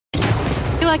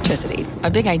Electricity,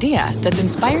 a big idea that's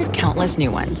inspired countless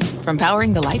new ones. From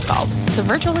powering the light bulb to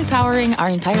virtually powering our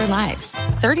entire lives.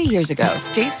 30 years ago,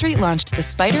 State Street launched the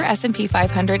SPDR S&P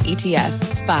 500 ETF,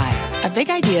 SPY. A big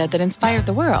idea that inspired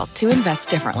the world to invest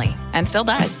differently. And still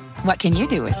does. What can you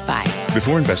do with SPY?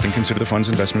 Before investing, consider the fund's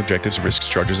investment objectives, risks,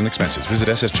 charges, and expenses. Visit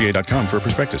ssga.com for a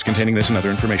prospectus containing this and other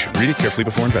information. Read it carefully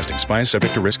before investing. SPY is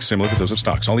subject to risks similar to those of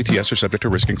stocks. All ETFs are subject to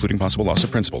risk, including possible loss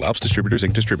of principal. Alps Distributors,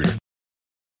 Inc. Distributor.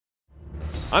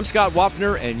 I'm Scott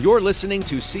Wapner, and you're listening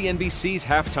to CNBC's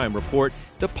Halftime Report,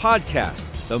 the podcast,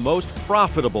 the most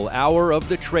profitable hour of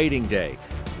the trading day.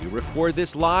 We record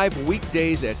this live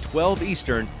weekdays at 12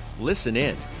 Eastern. Listen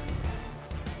in.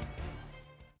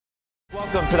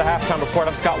 Welcome to the Halftime Report.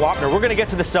 I'm Scott Wapner. We're going to get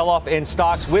to the sell-off in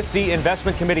stocks with the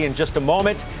investment committee in just a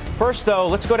moment. First, though,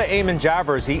 let's go to Eamon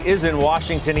Javers. He is in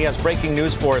Washington. He has breaking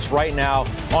news for us right now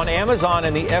on Amazon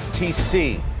and the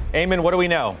FTC. Eamon, what do we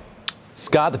know?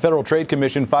 Scott, the Federal Trade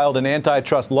Commission filed an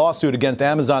antitrust lawsuit against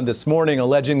Amazon this morning,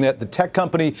 alleging that the tech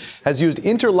company has used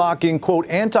interlocking, quote,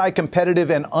 anti-competitive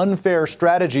and unfair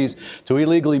strategies to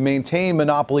illegally maintain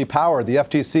monopoly power. The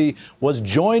FTC was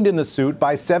joined in the suit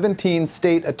by 17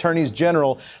 state attorneys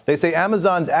general. They say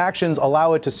Amazon's actions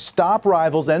allow it to stop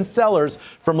rivals and sellers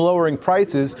from lowering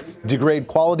prices, degrade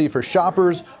quality for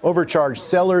shoppers, overcharge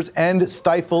sellers, and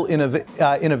stifle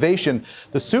innovation.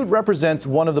 The suit represents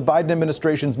one of the Biden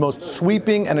administration's most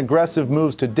sweeping and aggressive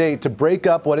moves to date to break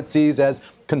up what it sees as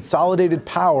consolidated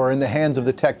power in the hands of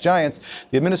the tech giants.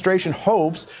 The administration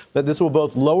hopes that this will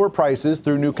both lower prices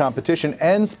through new competition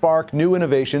and spark new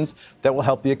innovations that will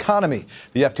help the economy.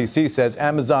 The FTC says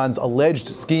Amazon's alleged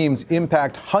schemes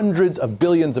impact hundreds of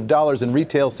billions of dollars in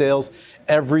retail sales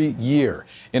every year.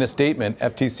 In a statement,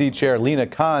 FTC Chair Lina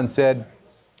Khan said,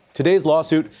 "Today's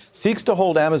lawsuit seeks to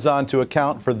hold Amazon to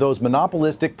account for those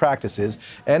monopolistic practices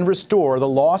and restore the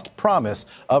lost promise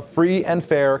of free and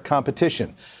fair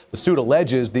competition." The suit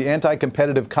alleges the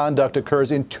anti-competitive conduct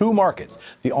occurs in two markets: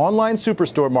 the online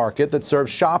superstore market that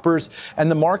serves shoppers and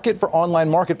the market for online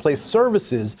marketplace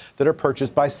services that are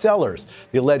purchased by sellers.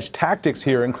 The alleged tactics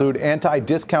here include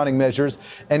anti-discounting measures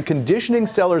and conditioning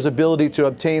sellers' ability to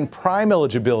obtain Prime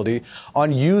eligibility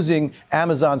on using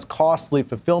Amazon's costly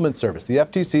fulfillment service. The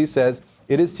FTC says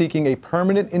it is seeking a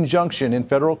permanent injunction in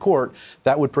federal court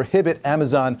that would prohibit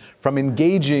Amazon from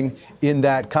engaging in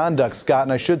that conduct, Scott.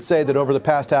 And I should say that over the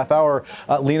past half hour,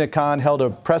 Lina Khan held a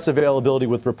press availability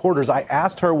with reporters. I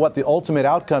asked her what the ultimate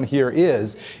outcome here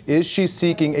is. Is she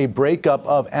seeking a breakup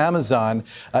of Amazon?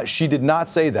 She did not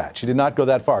say that. She did not go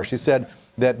that far. She said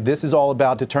that this is all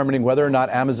about determining whether or not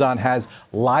Amazon has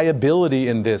liability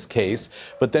in this case.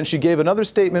 But then she gave another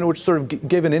statement which sort of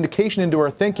gave an indication into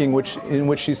her thinking, in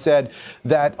which she said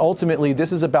that ultimately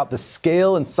this is about the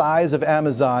scale and size of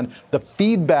Amazon, the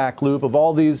feedback loop of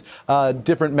all these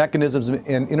different mechanisms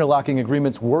and interlocking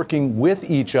agreements working with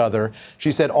each other.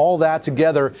 She said all that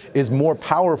together is more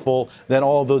powerful than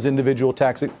all of those individual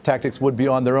tactics would be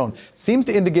on their own. Seems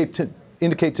to indicate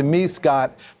to me,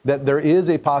 Scott, that there is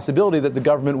a possibility that the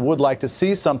government would like to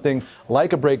see something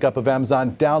like a breakup of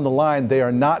Amazon down the line. They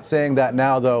are not saying that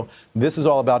now, though. This is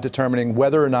all about determining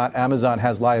whether or not Amazon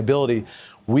has liability.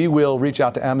 We will reach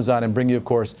out to Amazon and bring you, of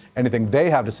course, anything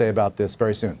they have to say about this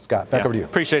very soon. Scott, back over to you.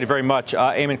 Appreciate it very much.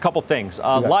 Eamon, a couple things.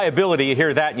 Liability, you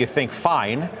hear that and you think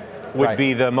fine would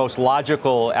be the most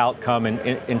logical outcome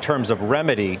in terms of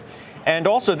remedy. And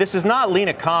also, this is not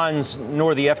Lina Khan's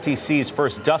nor the FTC's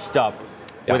first dust-up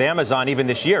with Amazon even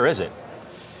this year, is it?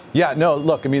 Yeah, no,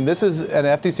 look, I mean, this is an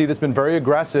FTC that's been very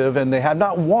aggressive, and they have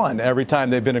not won every time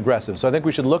they've been aggressive. So I think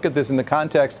we should look at this in the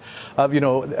context of, the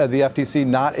FTC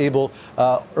not able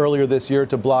earlier this year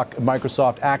to block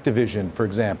Microsoft Activision, for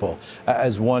example,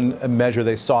 as one measure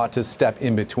they sought to step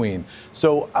in between.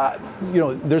 So,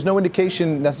 there's no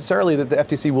indication necessarily that the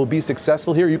FTC will be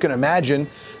successful here. You can imagine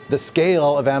the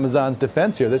scale of Amazon's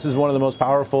defense here. This is one of the most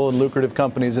powerful and lucrative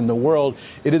companies in the world.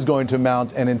 It is going to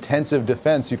mount an intensive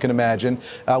defense, you can imagine.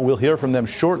 We'll hear from them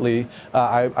shortly,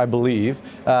 I believe,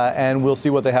 and we'll see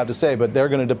what they have to say. But they're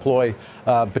going to deploy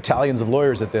battalions of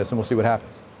lawyers at this, and we'll see what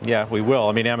happens. Yeah, we will.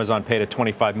 I mean, Amazon paid a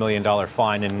 $25 million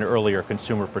fine in an earlier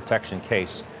consumer protection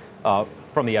case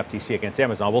from the FTC against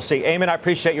Amazon. We'll see. Eamon, I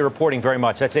appreciate your reporting very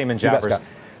much. That's Eamon Javers,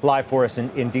 live for us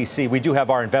in D.C. We do have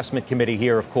our investment committee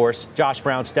here, of course. Josh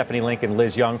Brown, Stephanie Lincoln,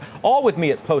 Liz Young, all with me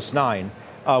at Post 9.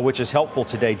 Which is helpful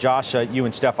today. Josh, you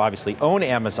and Steph obviously own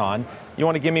Amazon. You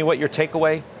want to give me what your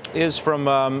takeaway is from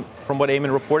what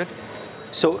Eamon reported?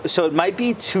 So it might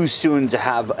be too soon to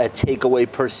have a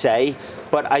takeaway per se,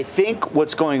 But I think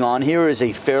what's going on here is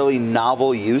a fairly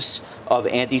novel use of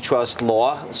antitrust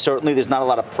law. Certainly, there's not a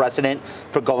lot of precedent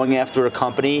for going after a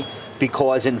company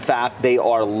because, in fact, they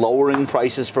are lowering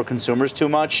prices for consumers too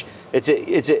much. It's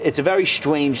a very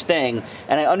strange thing,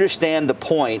 and I understand the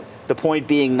point. The point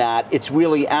being that it's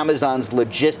really Amazon's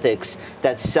logistics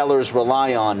that sellers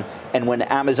rely on, and when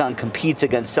Amazon competes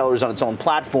against sellers on its own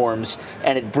platforms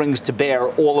and it brings to bear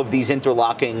all of these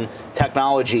interlocking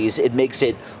technologies, it makes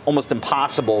it almost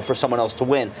impossible for someone else to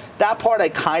win. That part I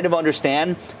kind of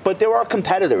understand, but there are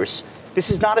competitors. This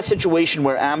is not a situation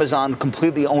where Amazon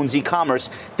completely owns e-commerce.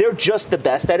 They're just the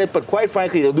best at it, but quite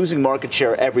frankly, they're losing market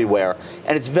share everywhere.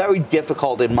 And it's very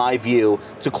difficult, in my view,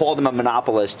 to call them a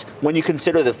monopolist when you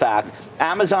consider the fact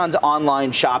Amazon's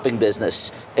online shopping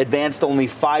business advanced only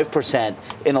 5%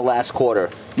 in the last quarter.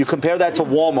 You compare that to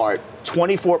Walmart,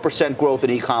 24% growth in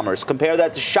e-commerce. Compare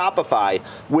that to Shopify,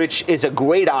 which is a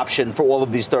great option for all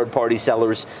of these third-party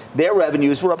sellers. Their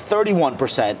revenues were up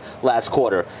 31% last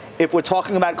quarter. If we're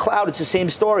talking about cloud, it's the same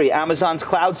story. Amazon's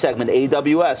cloud segment,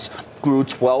 AWS, grew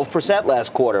 12%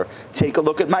 last quarter. Take a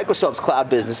look at Microsoft's cloud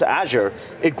business, Azure.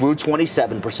 It grew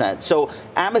 27%. So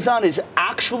Amazon is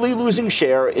actually losing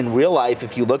share in real life.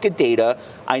 If you look at data,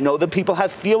 I know that people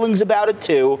have feelings about it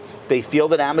too. They feel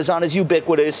that Amazon is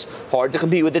ubiquitous, hard to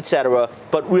compete with, et cetera.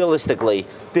 But realistically,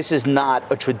 this is not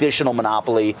a traditional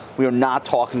monopoly. We are not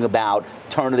talking about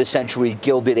turn of the century,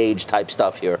 Gilded Age type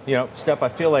stuff here. You know, Steph, I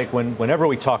feel like whenever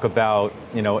we talk about,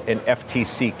 an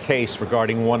FTC case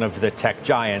regarding one of the tech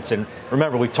giants, and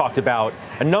remember, we've talked about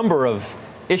a number of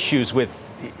issues with,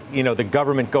 the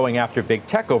government going after big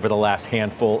tech over the last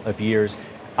handful of years,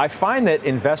 I find that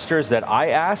investors that I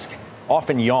ask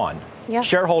often yawn. Yeah.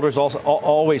 Shareholders also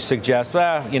always suggest,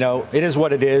 it is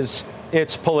what it is.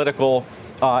 It's political.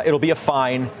 It'll be a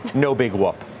fine. No big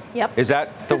whoop. Yep. Is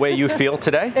that the way you feel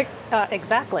today?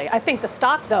 Exactly. I think the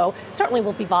stock, though, certainly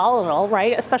will be volatile,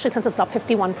 right? Especially since it's up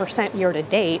 51% year to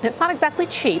date. And it's not exactly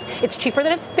cheap. It's cheaper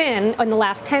than it's been in the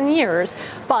last 10 years,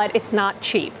 but it's not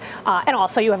cheap. And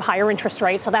also you have higher interest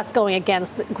rates, so that's going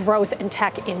against growth in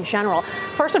tech in general.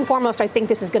 First and foremost, I think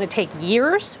this is going to take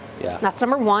years. Yeah. That's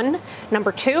number one.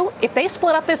 Number two, if they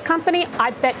split up this company,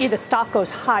 I bet you the stock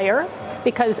goes higher,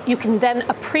 because you can then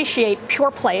appreciate pure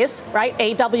plays, right?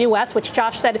 AWS, which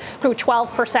Josh said grew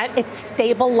 12%. It's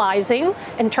stabilizing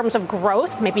in terms of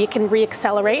growth. Maybe it can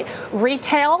reaccelerate.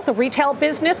 Retail, the retail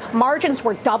business, margins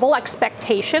were double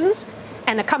expectations.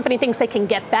 And the company thinks they can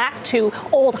get back to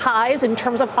old highs in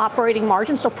terms of operating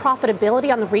margins. So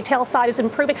profitability on the retail side is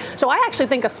improving. So I actually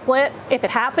think a split, if it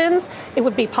happens, it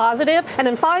would be positive. And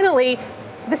then finally,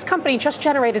 this company just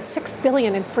generated $6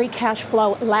 billion in free cash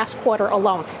flow last quarter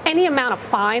alone. Any amount of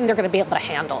fine they're going to be able to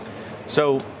handle.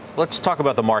 So let's talk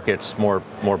about the markets more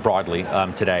broadly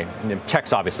today.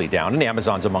 Tech's obviously down, and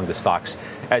Amazon's among the stocks,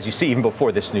 as you see, even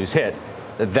before this news hit,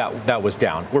 that was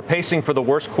down. We're pacing for the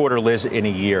worst quarter, Liz, in a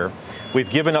year. We've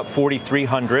given up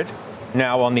 4,300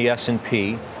 now on the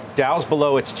S&P. Dow's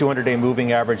below its 200-day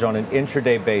moving average on an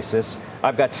intraday basis.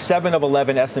 I've got 7 of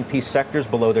 11 S&P sectors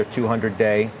below their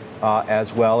 200-day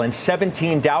as well, and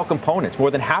 17 Dow components. More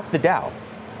than half the Dow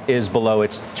is below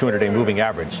its 200-day moving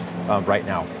average right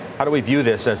now. How do we view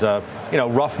this as a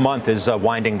rough month is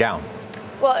winding down?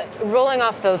 Well, rolling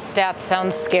off those stats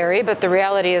sounds scary, but the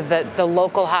reality is that the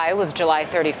local high was July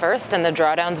 31st, and the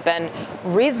drawdown's been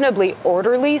reasonably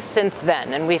orderly since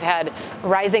then. And we've had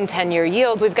rising 10-year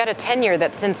yields. We've got a 10-year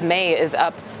that since May is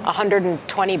up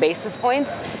 120 basis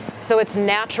points. So it's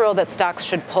natural that stocks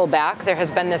should pull back. There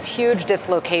has been this huge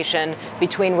dislocation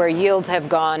between where yields have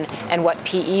gone and what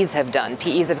PEs have done.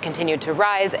 PEs have continued to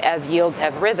rise as yields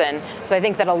have risen. So I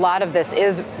think that a lot of this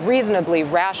is reasonably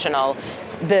rational.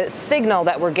 The signal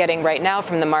that we're getting right now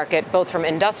from the market, both from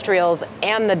industrials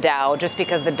and the Dow, just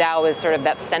because the Dow is sort of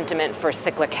that sentiment for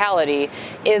cyclicality,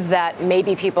 is that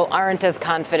maybe people aren't as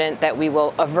confident that we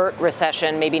will avert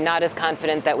recession, maybe not as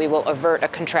confident that we will avert a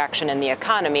contraction in the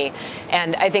economy.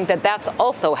 And I think that that's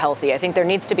also healthy. I think there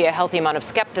needs to be a healthy amount of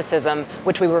skepticism,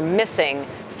 which we were missing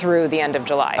through the end of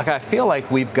July. Okay, I feel like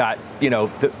we've got,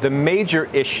 the major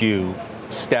issue,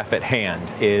 Steph, at hand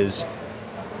is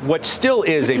what still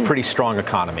is a pretty strong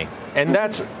economy, and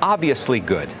that's obviously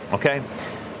good, okay,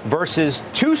 versus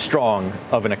too strong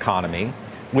of an economy,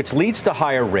 which leads to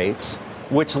higher rates,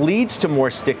 which leads to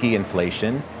more sticky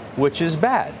inflation, which is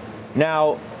bad.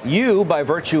 Now, you, by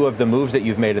virtue of the moves that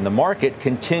you've made in the market,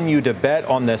 continue to bet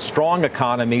on the strong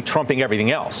economy trumping everything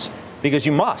else, because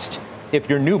you must. If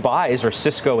your new buys are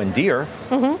Cisco and Deere,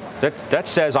 that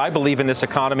says I believe in this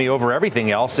economy over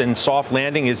everything else, and soft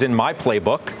landing is in my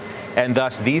playbook. And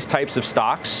thus, these types of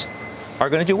stocks are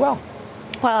going to do well.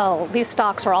 Well, these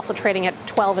stocks are also trading at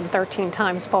 12 and 13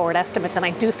 times forward estimates, and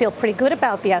I do feel pretty good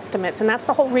about the estimates. And that's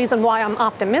the whole reason why I'm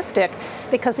optimistic,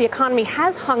 because the economy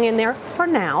has hung in there for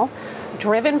now,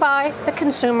 driven by the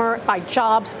consumer, by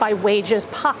jobs, by wages,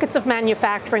 pockets of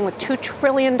manufacturing with $2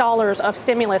 trillion of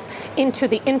stimulus into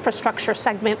the infrastructure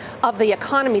segment of the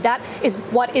economy. That is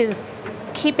what is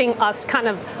keeping us kind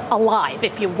of alive,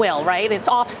 if you will, right? It's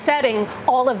offsetting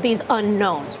all of these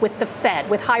unknowns with the Fed,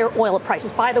 with higher oil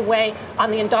prices. By the way,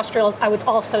 on the industrials, I would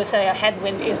also say a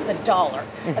headwind is the dollar.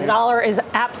 Mm-hmm. The dollar has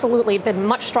absolutely been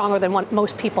much stronger than what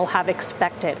most people have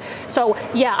expected. So,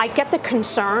 yeah, I get the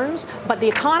concerns, but the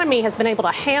economy has been able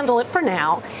to handle it for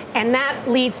now, and that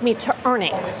leads me to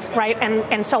earnings, right?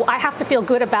 And so I have to feel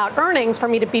good about earnings for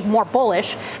me to be more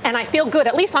bullish, and I feel good,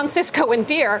 at least on Cisco and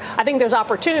Deere. I think there's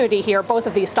opportunity here. Both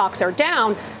of these stocks are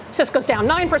down. Cisco's down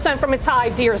 9% from its high.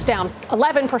 Deere's down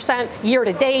 11% year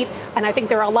to date. And I think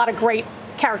there are a lot of great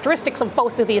characteristics of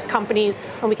both of these companies,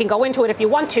 and we can go into it if you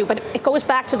want to, but it goes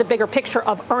back to the bigger picture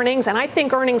of earnings. And I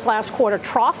think earnings last quarter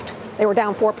troughed. They were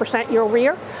down 4% year over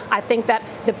year. I think that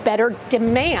the better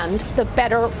demand, the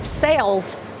better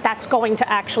sales, that's going to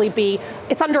actually be,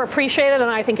 it's underappreciated, and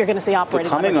I think you're going to see operating.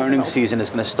 The coming earnings season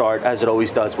is going to start, as it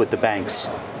always does, with the banks.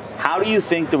 How do you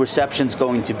think the reception's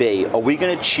going to be? Are we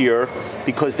going to cheer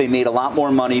because they made a lot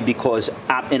more money because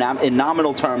in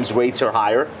nominal terms rates are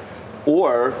higher?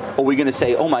 Or are we going to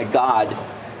say, oh my God,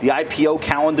 the IPO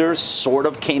calendars sort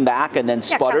of came back and then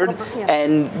sputtered,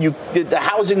 and the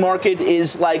housing market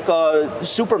is like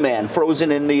Superman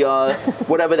frozen in the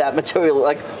whatever that material,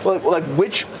 like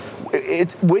which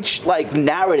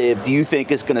narrative do you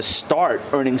think is going to start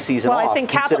earnings season off, I think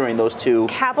considering those two?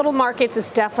 Capital markets is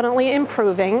definitely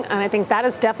improving, and I think that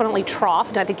is definitely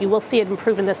troughed. I think you will see it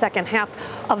improve in the second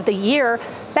half of the year.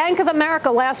 Bank of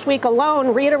America last week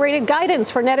alone reiterated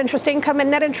guidance for net interest income and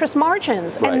net interest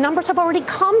margins, and numbers have already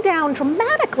come down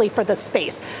dramatically for the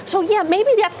space. So, yeah,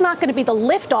 maybe that's not going to be the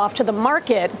liftoff to the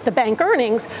market, the bank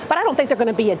earnings, but I don't think they're going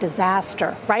to be a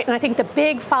disaster, right? And I think the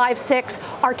big 5, 6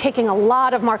 are taking a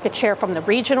lot of market share from the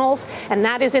regionals, and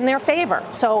that is in their favor.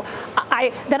 So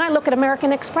then I look at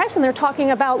American Express, and they're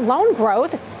talking about loan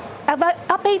growth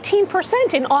up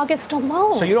 18% in August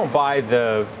alone. So you don't buy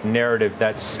the narrative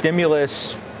that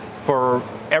stimulus for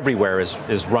everywhere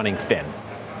is running thin,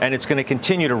 and it's going to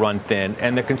continue to run thin,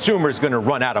 and the consumer is going to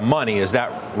run out of money as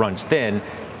that runs thin,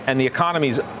 and the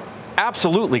economy's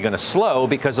absolutely going to slow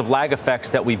because of lag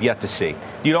effects that we've yet to see.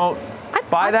 You don't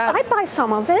buy that? I'd buy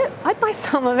some of it.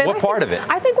 What part of it?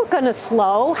 I think we're going to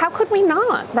slow. How could we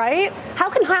not, right? How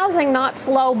can housing not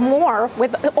slow more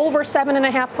with over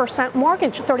 7.5%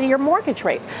 mortgage, 30-year mortgage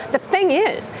rates? The thing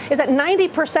is that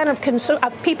 90%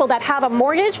 of people that have a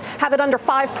mortgage have it under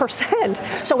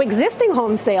 5%. So existing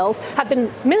home sales have been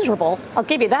miserable. I'll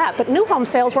give you that. But new home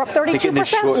sales were up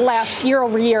 32% last year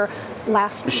over year.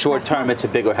 Short term, it's a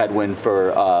bigger headwind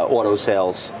for auto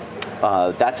sales.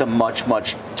 That's a much,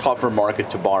 much tougher market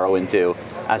to borrow into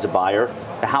as a buyer.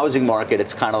 The housing market,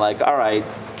 it's kind of like, all right,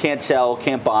 can't sell,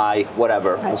 can't buy,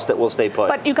 whatever. Right. We'll stay put.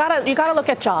 But you gotta look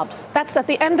at jobs. That's at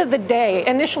the end of the day.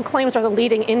 Initial claims are the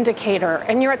leading indicator,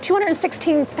 and you're at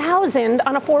 216,000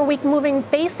 on a 4-week moving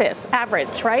basis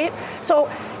average, right?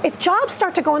 So if jobs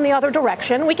start to go in the other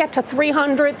direction, we get to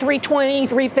 300, 320,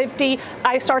 350.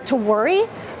 I start to worry.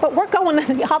 But we're going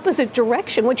in the opposite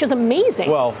direction, which is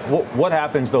amazing. Well, what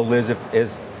happens though, Liz,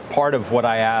 is part of what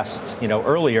I asked,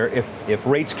 earlier. If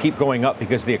rates keep going up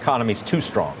because the economy's too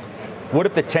strong, what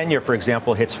if the 10-year, for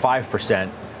example, hits 5%,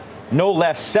 no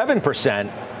less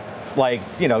 7%? Like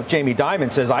Jamie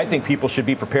Dimon says, I think people should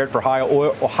be prepared for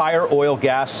higher oil,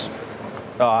 gas,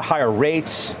 higher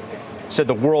rates. Said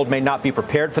the world may not be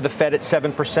prepared for the Fed at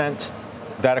 7%.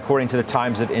 That, according to the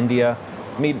Times of India.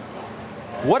 I mean,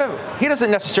 he doesn't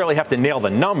necessarily have to nail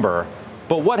the number,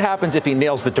 but what happens if he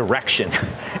nails the direction?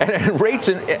 and rates,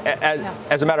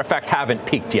 as a matter of fact, haven't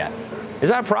peaked yet. Is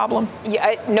that a problem?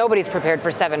 Yeah, nobody's prepared for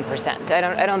 7%.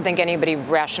 I don't think anybody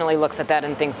rationally looks at that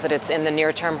and thinks that it's in the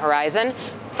near-term horizon.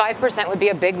 5% would be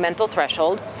a big mental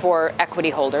threshold for equity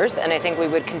holders, and I think we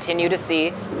would continue to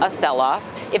see a sell-off.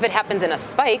 If it happens in a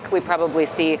spike, we probably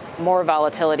see more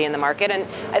volatility in the market. And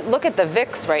look at the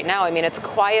VIX right now. I mean, it's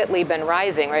quietly been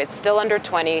rising, right? It's still under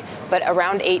 20, but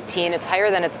around 18. It's higher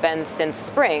than it's been since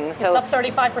spring. So it's up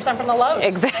 35% from the lows.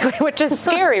 Exactly, which is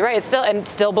scary, right?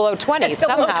 It's still below 20 it's still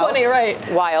somehow. Below 20,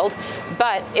 right? Wild.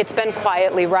 But it's been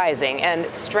quietly rising, and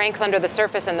strength under the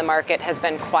surface in the market has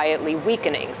been quietly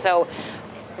weakening. So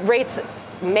rates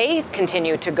may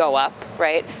continue to go up,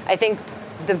 right? I think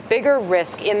The bigger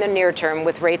risk in the near term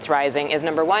with rates rising is,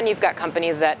 number one, you've got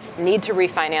companies that need to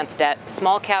refinance debt.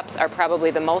 Small caps are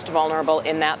probably the most vulnerable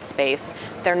in that space.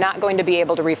 They're not going to be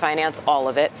able to refinance all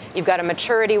of it. You've got a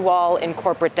maturity wall in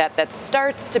corporate debt that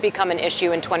starts to become an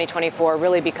issue in 2024,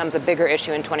 really becomes a bigger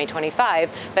issue in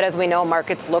 2025. But as we know,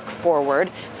 markets look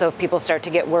forward. So if people start to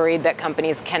get worried that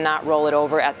companies cannot roll it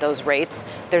over at those rates,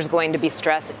 there's going to be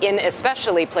stress in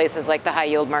especially places like the high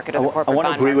yield market or the corporate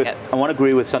bond market. I want to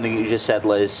agree with something you just said,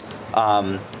 Liz.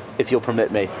 If you'll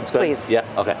permit me. It's good? Please. Yeah?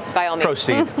 Okay. By all means.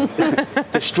 Proceed.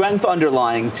 The strength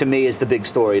underlying, to me, is the big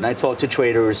story. And I talk to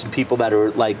traders and people that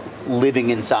are, like, living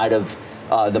inside of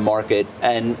the market.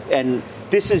 And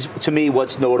this is, to me,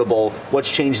 what's notable,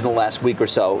 what's changed in the last week or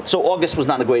so. So August was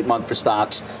not a great month for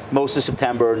stocks. Most of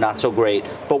September, not so great.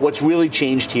 But what's really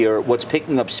changed here, what's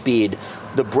picking up speed,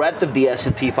 the breadth of the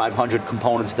S&P 500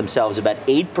 components themselves, about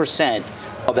 8%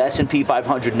 of S&P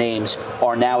 500 names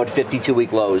are now at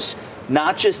 52-week lows.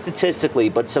 Not just statistically,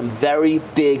 but some very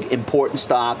big, important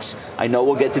stocks. I know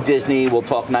we'll get to Disney, we'll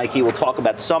talk Nike, we'll talk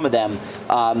about some of them.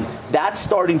 That's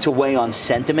starting to weigh on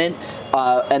sentiment.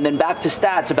 And then back to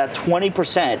stats, about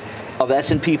 20% of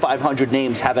S&P 500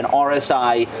 names have an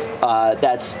RSI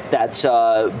that's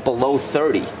below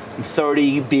 30.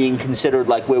 30 being considered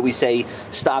like where we say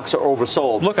stocks are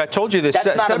oversold. Look, I told you this.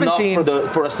 That's not 17,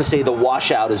 enough for us to say the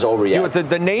washout is over yet.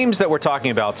 The names that we're talking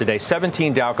about today,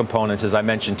 17 Dow components, as I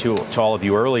mentioned to all of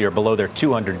you earlier, below their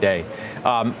 200-day.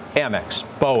 Amex,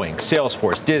 Boeing,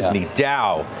 Salesforce, Disney,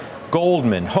 Dow,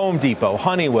 Goldman, Home Depot,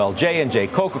 Honeywell, J&J,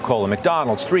 Coca-Cola,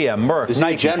 McDonald's, 3M, Merck,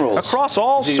 Nike, generals. Across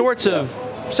all sorts of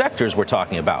sectors we're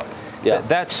talking about. Yeah.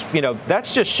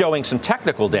 That's just showing some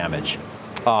technical damage.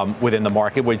 Within the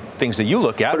market with things that you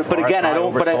look at, but again, I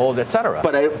don't. Oversold, et cetera.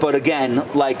 But again,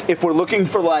 like if we're looking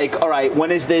for like, all right, when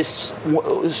is this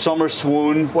summer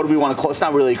swoon? What do we want to call it? It's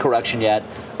not really a correction yet.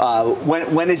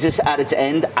 When is this at its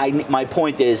end? My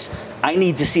point is, I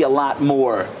need to see a lot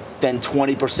more than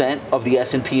 20% of the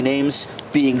S&P names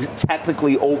being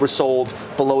technically oversold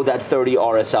below that 30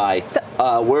 RSI.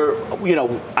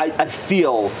 I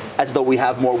feel as though we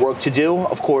have more work to do.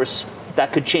 Of course,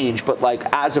 that could change, but like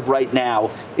as of right now,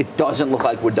 it doesn't look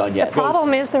like we're done yet. The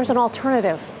problem is there's an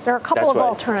alternative. There are a couple of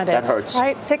alternatives. That hurts.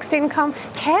 Right? Fixed income,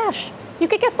 cash. You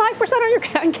could get 5% on your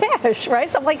cash, right?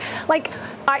 So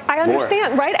I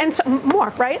understand, right? And so,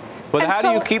 more, right? But how do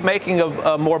you keep making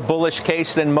a more bullish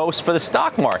case than most for the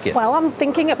stock market? Well, I'm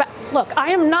thinking about, look,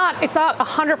 it's not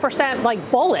 100%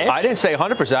 like bullish. I didn't say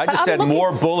 100%. I just said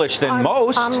more bullish than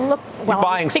most. You're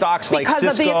buying stocks like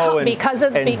Cisco and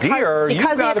Deere. You've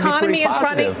got to be pretty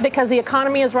positive. Because the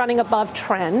economy is running above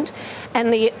trend,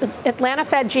 and the Atlanta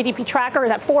Fed GDP tracker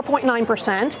is at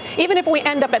 4.9%. Even if we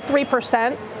end up at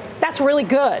 3%, that's really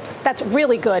good. That's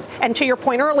really good. And to your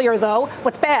point earlier, though,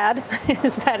 what's bad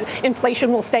is that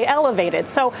inflation will stay elevated.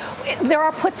 So there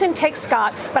are puts and takes,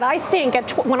 Scott. But I think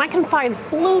when I can find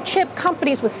blue chip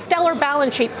companies with stellar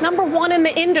balance sheet, number one in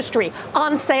the industry,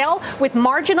 on sale with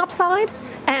margin upside,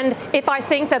 and if I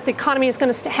think that the economy is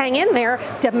going to hang in there,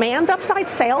 demand upside,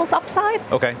 sales upside,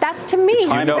 that's to me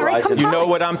very compelling. You know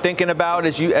what I'm thinking about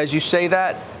as you say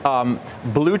that?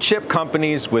 Blue chip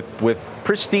companies with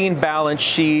pristine balance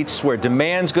sheets where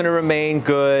demand's going to remain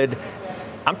good.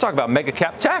 I'm talking about mega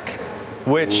cap tech,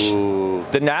 which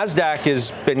the NASDAQ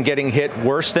has been getting hit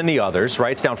worse than the others,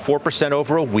 right? It's down 4%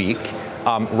 over a week.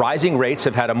 Rising rates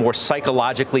have had a more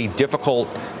psychologically difficult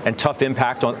and tough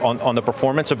impact on the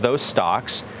performance of those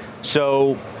stocks.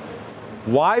 So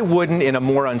why wouldn't, in a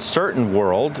more uncertain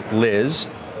world, Liz,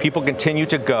 people continue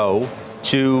to go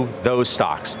to those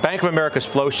stocks? Bank of America's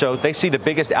flow show, they see the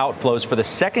biggest outflows for the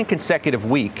second consecutive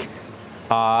week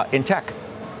in tech.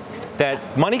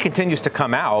 That money continues to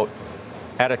come out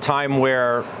at a time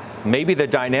where maybe the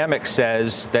dynamic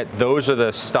says that those are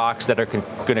the stocks that are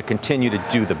going to continue to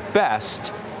do the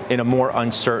best in a more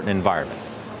uncertain environment.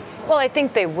 Well, I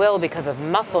think they will because of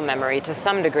muscle memory to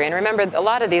some degree. And remember, a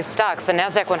lot of these stocks, the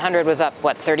NASDAQ 100 was up,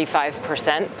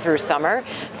 35% through summer.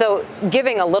 So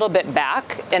giving a little bit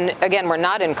back, and again, we're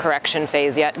not in correction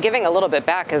phase yet, giving a little bit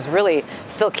back is really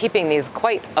still keeping these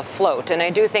quite afloat. And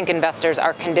I do think investors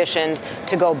are conditioned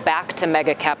to go back to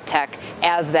mega cap tech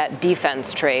as that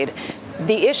defense trade.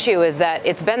 The issue is that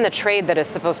it's been the trade that is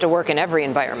supposed to work in every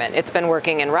environment. It's been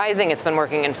working in rising, it's been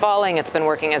working in falling, it's been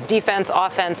working as defense,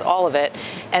 offense, all of it.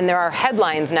 And there are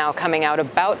headlines now coming out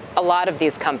about a lot of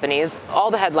these companies. All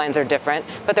the headlines are different,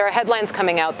 but there are headlines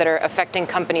coming out that are affecting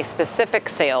company-specific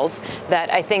sales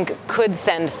that I think could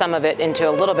send some of it into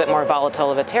a little bit more volatile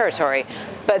of a territory.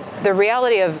 But the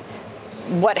reality of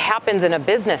what happens in a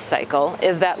business cycle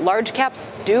is that large caps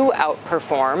do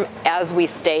outperform as we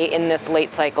stay in this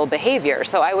late cycle behavior.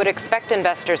 So I would expect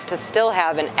investors to still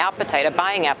have an appetite, a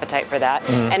buying appetite for that.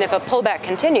 And if a pullback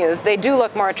continues, they do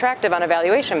look more attractive on a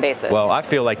valuation basis. Well, I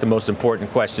feel like the most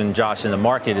important question, Josh, in the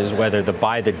market is whether the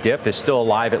buy the dip is still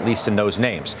alive, at least in those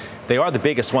names. They are the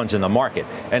biggest ones in the market.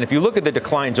 And if you look at the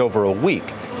declines over a week,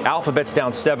 Alphabet's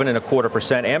down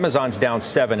 7.25%, Amazon's down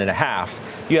 7.5%.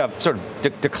 You have sort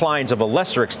of declines of a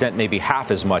lesser extent, maybe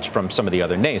half as much from some of the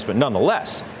other names, but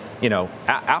nonetheless,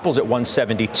 Apple's at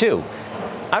 172.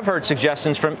 I've heard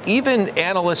suggestions from even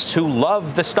analysts who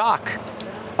love the stock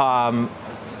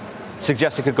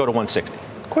suggest it could go to 160.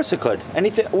 Of course it could.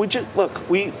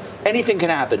 Anything can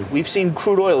happen. We've seen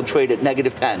crude oil trade at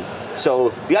 -10.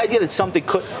 So the idea that something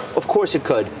could, of course it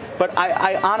could. But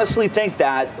I honestly think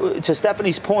that, to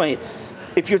Stephanie's point,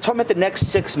 if you're talking about the next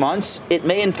 6 months, it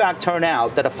may in fact turn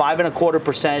out that a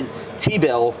 5.25%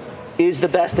 T-bill is the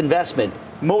best investment.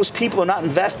 Most people are not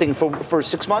investing for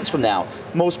 6 months from now.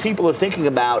 Most people are thinking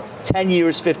about 10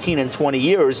 years, 15 and 20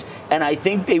 years. And I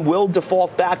think they will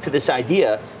default back to this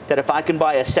idea that if I can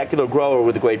buy a secular grower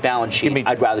with a great balance sheet,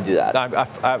 I'd rather do that.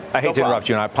 I hate to interrupt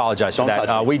you, and I apologize for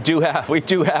that. We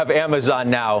do have Amazon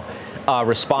now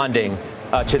responding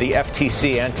to the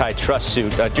FTC antitrust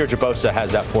suit. Deirdre Bosa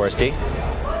has that for us, Dee.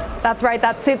 That's right.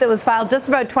 That suit that was filed just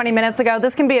about 20 minutes ago.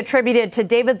 This can be attributed to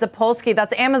David Zapolsky.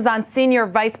 That's Amazon's senior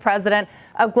vice president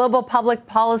of global public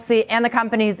policy and the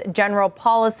company's general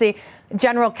counsel.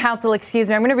 I'm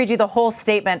going to read you the whole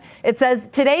statement. It says,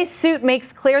 today's suit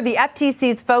makes clear the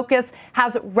FTC's focus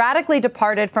has radically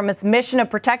departed from its mission of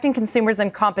protecting consumers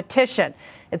and competition.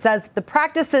 It says the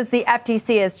practices the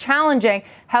FTC is challenging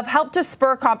have helped to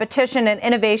spur competition and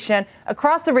innovation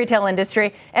across the retail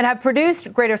industry and have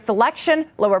produced greater selection,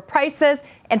 lower prices,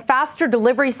 and faster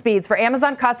delivery speeds for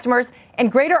Amazon customers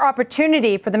and greater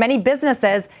opportunity for the many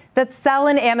businesses that sell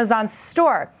in Amazon's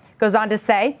store. Goes on to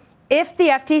say, if the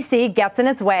FTC gets in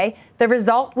its way, the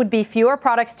result would be fewer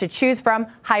products to choose from,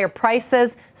 higher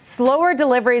prices, slower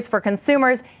deliveries for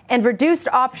consumers, and reduced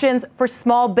options for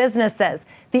small businesses.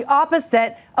 The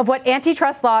opposite of what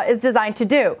antitrust law is designed to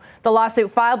do. The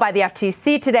lawsuit filed by the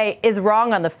FTC today is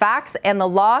wrong on the facts and the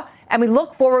law, and we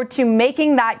look forward to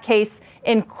making that case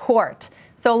in court.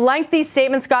 So lengthy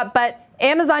statement, Scott, but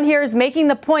Amazon here is making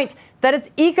the point that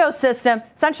its ecosystem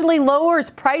essentially lowers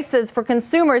prices for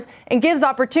consumers and gives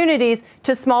opportunities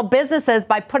to small businesses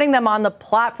by putting them on the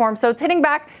platform. So it's hitting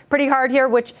back pretty hard here,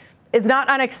 which is not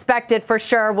unexpected for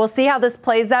sure. We'll see how this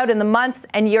plays out in the months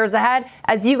and years ahead.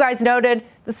 As you guys noted,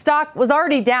 the stock was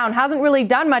already down, hasn't really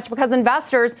done much because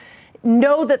investors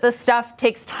know that this stuff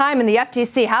takes time, and the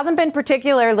FTC hasn't been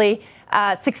particularly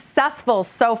successful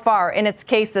so far in its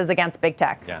cases against big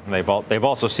tech. Yeah, they've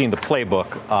also seen the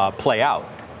playbook play out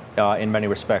in many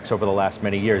respects over the last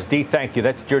many years. Dee, thank you.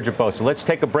 That's Deirdre Bosa. Let's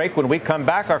take a break. When we come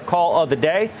back, our call of the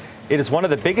day. It is one of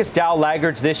the biggest Dow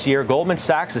laggards this year. Goldman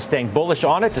Sachs is staying bullish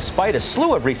on it despite a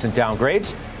slew of recent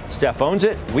downgrades. Steph owns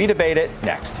it. We debate it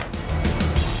next.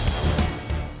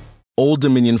 Old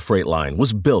Dominion Freight Line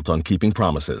was built on keeping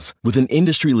promises. With an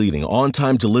industry-leading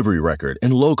on-time delivery record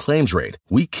and low claims rate,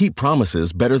 we keep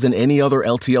promises better than any other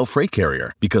LTL freight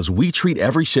carrier because we treat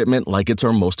every shipment like it's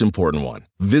our most important one.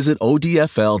 Visit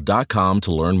odfl.com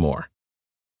to learn more.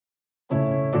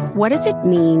 What does it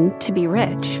mean to be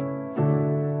rich?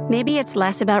 Maybe it's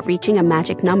less about reaching a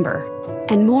magic number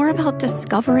and more about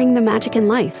discovering the magic in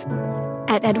life.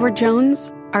 At Edward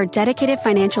Jones, our dedicated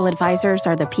financial advisors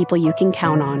are the people you can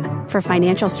count on for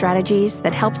financial strategies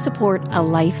that help support a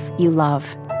life you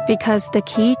love. Because the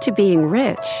key to being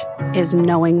rich is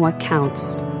knowing what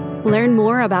counts. Learn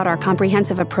more about our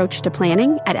comprehensive approach to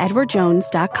planning at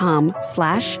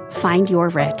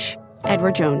edwardjones.com/findyourrich.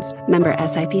 Edward Jones, member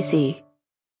SIPC.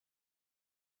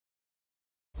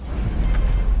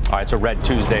 All right, it's a red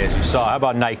Tuesday, as you saw. How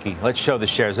about Nike? Let's show the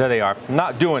shares. There they are.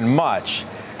 Not doing much.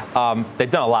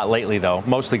 They've done a lot lately, though.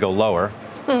 Mostly go lower.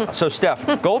 So,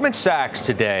 Steph, Goldman Sachs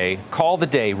today, call the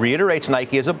day, reiterates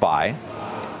Nike as a buy.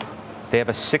 They have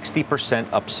a 60%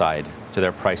 upside to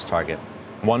their price target,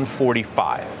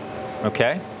 145.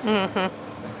 Okay?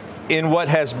 In what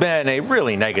has been a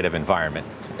really negative environment,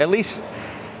 at least,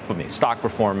 stock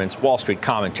performance, Wall Street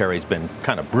commentary has been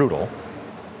kind of brutal.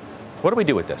 What do we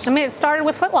do with this? I mean, it started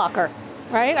with Foot Locker,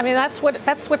 right? I mean, that's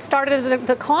what started the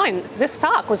decline. This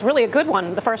stock was really a good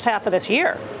one the first half of this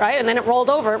year, right? And then it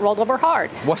rolled over hard.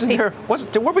 What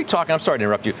were we talking? I'm sorry to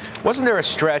interrupt you. Wasn't there a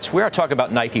stretch? We are talking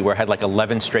about Nike where it had like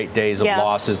 11 straight days of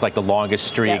losses, like the longest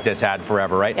streak that's had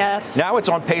forever, right? Yes. Now it's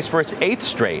on pace for its 8th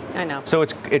straight. I know. So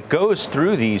it goes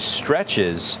through these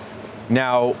stretches.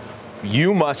 Now,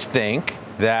 you must think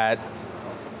that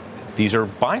these are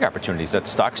buying opportunities. That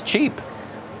stock's cheap.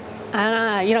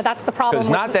 That's the problem. It's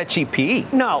not that cheap PE.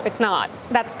 No, it's not.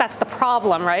 That's the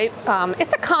problem, right?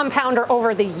 It's a compounder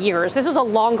over the years. This is a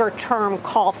longer-term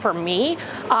call for me.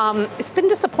 It's been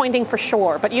disappointing for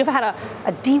sure, but you've had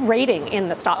a derating in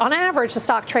the stock. On average, the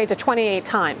stock trades at 28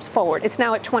 times forward. It's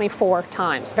now at 24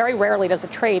 times. Very rarely does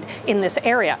it trade in this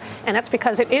area, and that's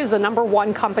because it is the number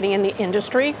one company in the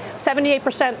industry.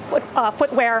 78%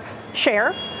 footwear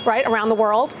share, right, around the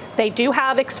world. They do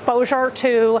have exposure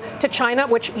to China,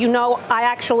 which I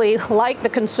actually like the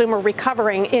consumer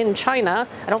recovering in China.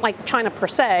 I don't like China per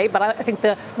se, but I think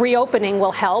the reopening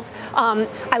will help.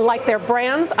 I like their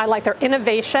brands. I like their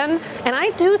innovation. And I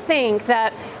do think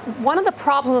that one of the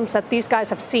problems that these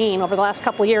guys have seen over the last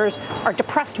couple of years are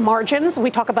depressed margins. We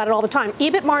talk about it all the time.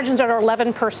 EBIT margins are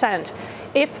 11%.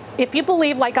 If you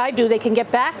believe, like I do, they can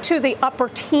get back to the upper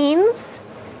teens,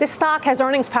 this stock has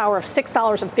earnings power of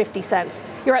 $6.50.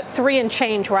 You're at 3 and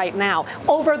change right now.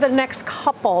 Over the next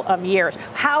couple of years,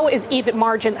 how is EBIT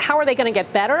margin? How are they going to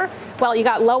get better? Well, you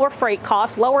got lower freight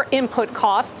costs, lower input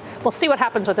costs. We'll see what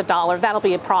happens with the dollar. That'll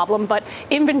be a problem. But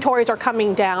inventories are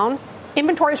coming down.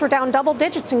 Inventories were down double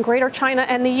digits in Greater China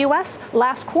and the U.S.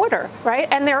 last quarter, right?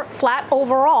 And they're flat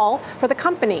overall for the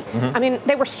company. Mm-hmm. I mean,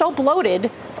 they were so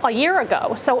bloated a year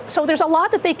ago. So there's a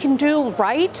lot that they can do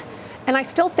right. And I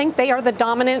still think they are the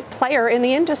dominant player in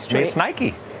the industry. I mean, it's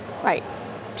Nike. Right.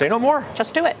 Say no more.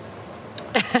 Just do it.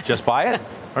 Just buy it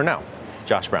or no?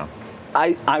 Josh Brown.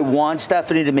 I want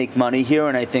Stephanie to make money here,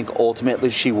 and I think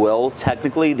ultimately she will.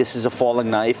 Technically, this is a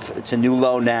falling knife. It's a new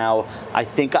low now. I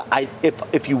think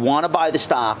if you want to buy the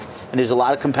stock, and there's a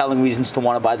lot of compelling reasons to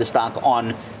want to buy the stock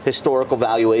on historical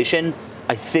valuation,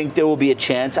 I think there will be a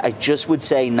chance. I just would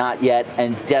say not yet,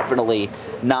 and definitely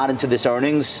not into this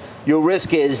earnings. Your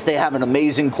risk is they have an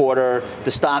amazing quarter,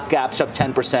 the stock gaps up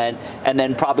 10%, and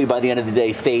then probably by the end of the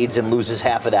day fades and loses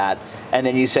half of that. And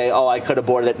then you say, I could have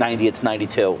bought it at 90, it's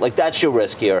 92. Like, that's your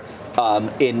risk here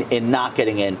in not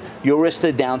getting in. Your risk to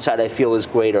the downside, I feel, is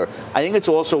greater. I think it's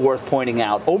also worth pointing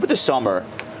out, over the summer,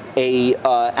 a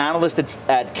analyst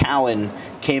at Cowen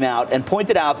came out and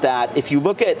pointed out that if you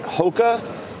look at Hoka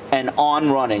and On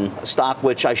Running, a stock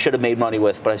which I should have made money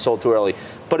with, but I sold too early.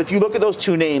 But if you look at those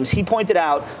two names, he pointed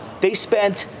out they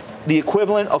spent the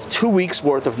equivalent of 2 weeks'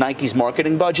 worth of Nike's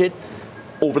marketing budget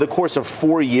over the course of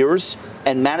 4 years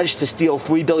and managed to steal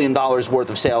 $3 billion worth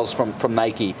of sales from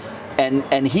Nike.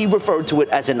 And he referred to it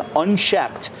as an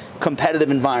unchecked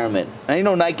competitive environment.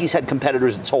 And Nike's had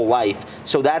competitors its whole life,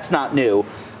 so that's not new.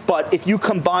 But if you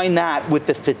combine that with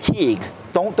the fatigue,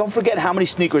 don't forget how many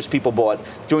sneakers people bought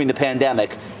during the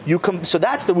pandemic. So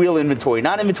that's the real inventory,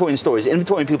 not inventory in stores,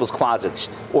 inventory in people's closets,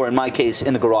 or in my case,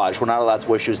 in the garage. We're not allowed to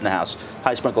wear shoes in the house.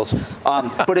 High sprinkles.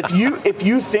 But if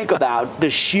you think about the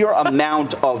sheer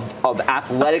amount of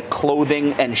athletic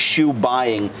clothing and shoe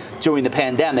buying during the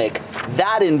pandemic,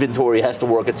 that inventory has to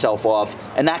work itself off,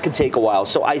 and that could take a while.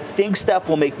 So I think Steph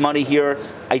will make money here.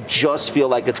 I just feel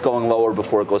like it's going lower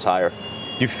before it goes higher.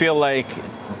 I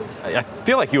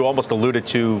feel like you almost alluded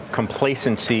to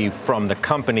complacency from the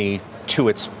company to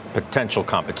its potential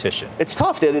competition. It's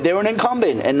tough. They're an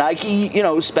incumbent, and Nike,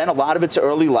 spent a lot of its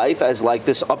early life as like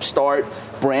this upstart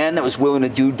brand that was willing to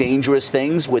do dangerous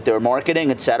things with their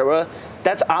marketing, etc.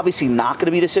 That's obviously not going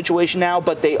to be the situation now,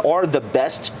 but they are the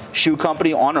best shoe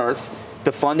company on earth.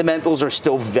 The fundamentals are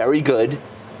still very good.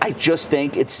 I just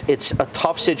think it's a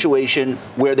tough situation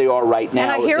where they are right now.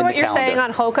 And I hear what you're saying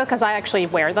on Hoka because I actually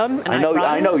wear them. And I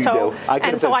know you do.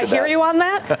 I hear you on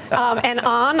that. And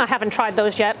I haven't tried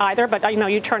those yet either, but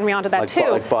you turned me on to that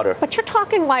too. Like butter. But you're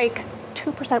talking like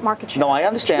 2% market share. No, I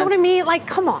understand. You know what I mean? Like,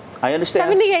 come on. I understand.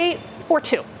 78 or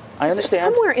 2. I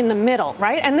understand. Somewhere in the middle,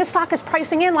 right? And this stock is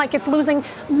pricing in like it's losing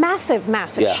massive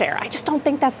share. I just don't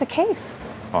think that's the case.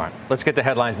 All right, let's get the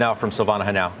headlines now from Silvana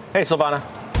Henao. Hey, Silvana.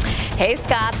 Hey,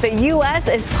 Scott. The U.S.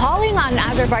 is calling on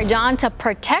Azerbaijan to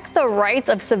protect the rights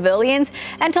of civilians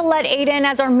and to let aid in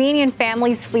as Armenian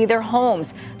families flee their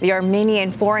homes. The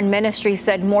Armenian Foreign Ministry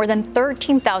said more than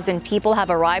 13,000 people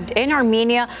have arrived in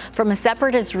Armenia from a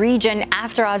separatist region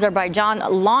after Azerbaijan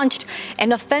launched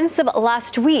an offensive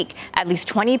last week. At least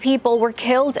 20 people were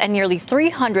killed and nearly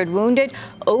 300 wounded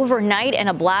overnight in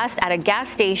a blast at a gas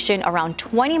station around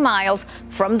 20 miles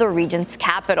from the region's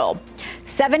capital.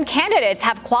 7 candidates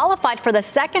have qualified for the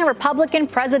second Republican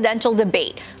presidential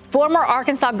debate. Former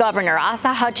Arkansas Governor Asa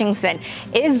Hutchinson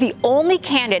is the only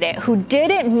candidate who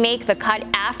didn't make the cut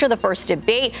after the first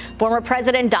debate. Former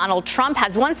President Donald Trump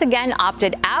has once again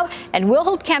opted out and will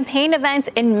hold campaign events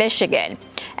in Michigan.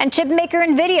 And chipmaker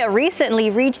Nvidia recently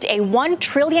reached a $1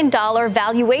 trillion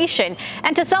valuation.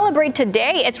 And to celebrate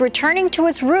today, it's returning to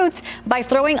its roots by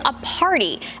throwing a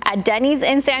party at Denny's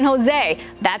in San Jose.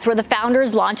 That's where the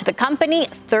founders launched the company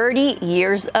 30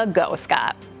 years ago,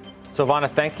 Scott. Silvana,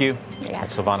 thank you.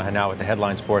 Yes. Silvana Henao with the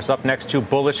headlines for us. Up next, 2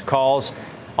 bullish calls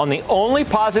on the only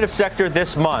positive sector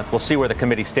this month. We'll see where the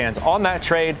committee stands on that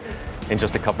trade in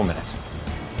just a couple minutes.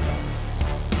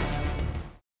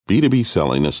 B2B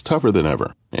selling is tougher than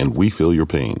ever, and we feel your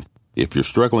pain. If you're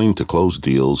struggling to close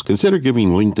deals, consider giving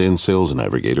LinkedIn Sales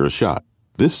Navigator a shot.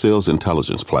 This sales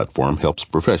intelligence platform helps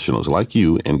professionals like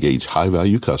you engage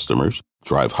high-value customers,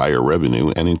 drive higher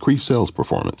revenue, and increase sales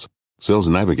performance. Sales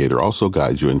Navigator also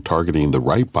guides you in targeting the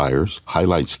right buyers,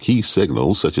 highlights key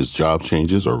signals such as job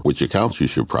changes or which accounts you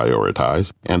should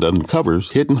prioritize, and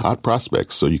uncovers hidden hot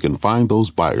prospects so you can find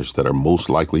those buyers that are most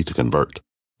likely to convert.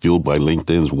 Fueled by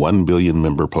LinkedIn's 1 billion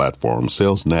member platform,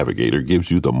 Sales Navigator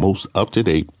gives you the most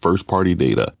up-to-date first-party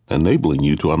data, enabling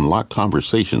you to unlock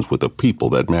conversations with the people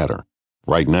that matter.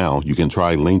 Right now, you can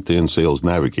try LinkedIn Sales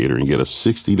Navigator and get a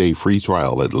 60-day free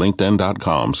trial at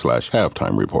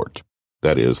linkedin.com/halftime report.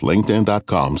 That is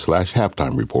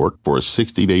linkedin.com/halftime report for a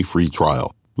 60-day free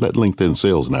trial. Let LinkedIn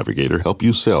Sales Navigator help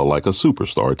you sell like a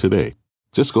superstar today.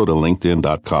 Just go to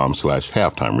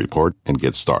linkedin.com/halftime report and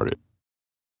get started.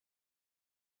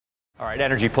 All right,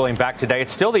 energy pulling back today.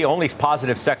 It's still the only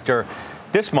positive sector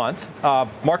this month.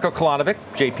 Marko Kolanovic,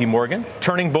 JP Morgan,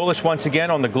 turning bullish once again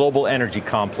on the global energy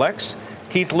complex.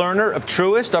 Keith Lerner of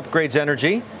Truist upgrades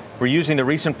energy. We're using the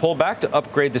recent pullback to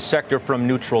upgrade the sector from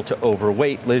neutral to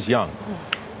overweight. Liz Young,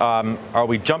 are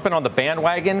we jumping on the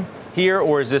bandwagon here,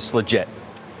 or is this legit?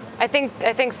 I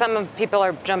think some people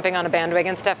are jumping on a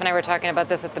bandwagon. Steph and I were talking about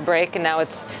this at the break, and now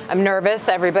I'm nervous.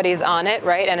 Everybody's on it,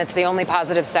 right? And it's the only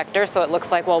positive sector, so it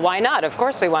looks like, well, why not? Of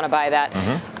course we want to buy that.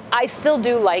 I still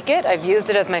do like it. I've used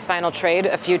it as my final trade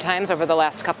a few times over the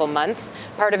last couple months.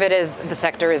 Part of it is the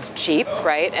sector is cheap,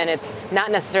 right? And it's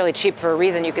not necessarily cheap for a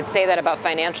reason. You could say that about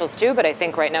financials too, but I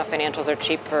think right now financials are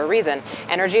cheap for a reason.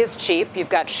 Energy is cheap. You've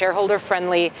got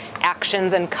shareholder-friendly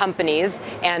actions and companies,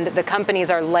 and the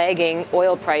companies are lagging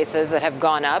oil prices that have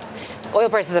gone up. Oil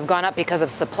prices have gone up because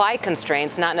of supply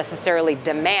constraints, not necessarily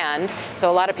demand. So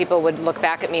a lot of people would look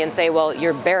back at me and say, well,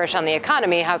 you're bearish on the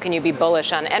economy. How can you be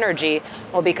bullish on energy?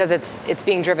 Well, because it's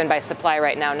being driven by supply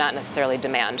right now, not necessarily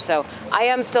demand. So I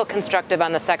am still constructive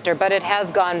on the sector, but it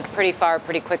has gone pretty far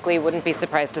pretty quickly. Wouldn't be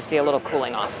surprised to see a little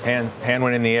cooling off. Hand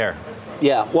went in the air.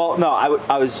 Yeah, well, no,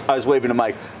 I was waving to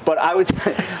Mike, but I would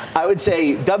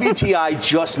say WTI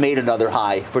just made another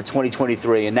high for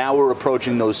 2023, and now we're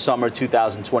approaching those summer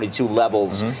 2022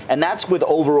 levels, and that's with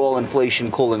overall inflation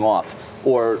cooling off,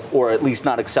 or at least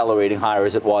not accelerating higher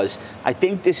as it was. I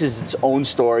think this is its own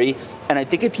story, and I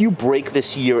think if you break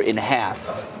this year in half,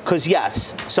 because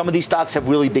yes, some of these stocks have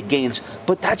really big gains,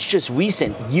 but that's just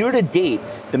recent. Year to date,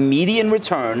 the median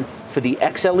return for the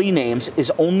XLE names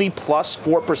is only plus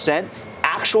 4%.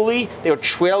 Actually, they're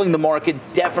trailing the market,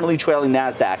 definitely trailing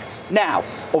NASDAQ. Now,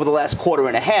 over the last quarter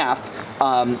and a half,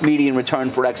 median return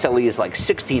for XLE is like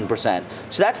 16%.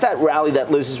 So that's that rally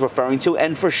that Liz is referring to.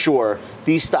 And for sure,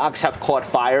 these stocks have caught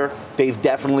fire. They've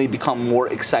definitely become more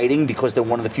exciting because they're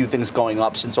one of the few things going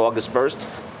up since August 1st.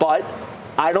 But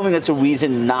I don't think that's a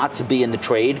reason not to be in the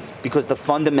trade because the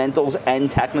fundamentals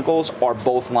and technicals are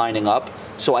both lining up.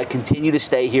 So I continue to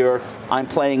stay here. I'm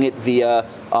playing it via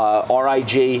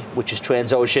RIG, which is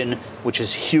Transocean, which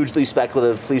is hugely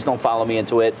speculative. Please don't follow me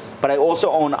into it. But I also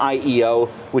own IEO,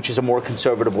 which is a more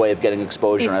conservative way of getting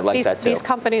exposure, and I like that too. These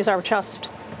companies are just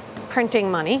printing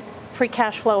money. Free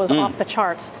cash flow is off the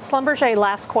charts. Schlumberger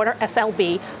last quarter,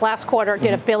 SLB, last quarter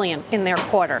did $1 billion in their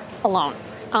quarter alone.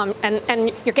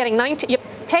 And you're getting 19, you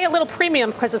pay a little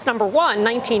premium because it's number one,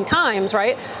 19 times,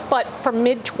 right? But for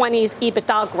mid-20s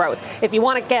EBITDA growth. If you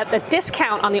want to get a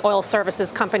discount on the oil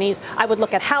services companies, I would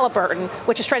look at Halliburton,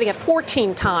 which is trading at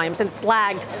 14 times, and it's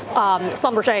lagged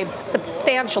Schlumberger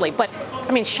substantially. But,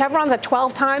 I mean, Chevron's at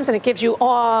 12 times, and it gives you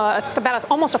about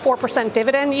almost a 4%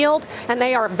 dividend yield, and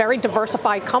they are a very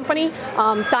diversified company.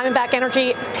 Diamondback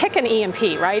Energy, pick an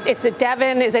E&P, right? Is it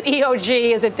Devon? Is it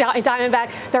EOG? Is it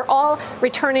Diamondback? They're all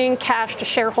returning cash to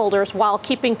shareholders while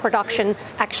keeping production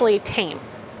actually tame.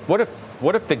 What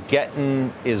if the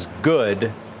getting is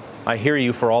good? I hear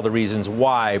you for all the reasons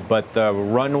why, but the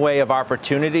runway of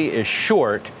opportunity is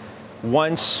short.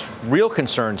 Once real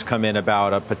concerns come in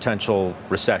about a potential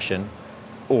recession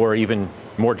or even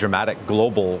more dramatic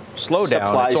global slowdown,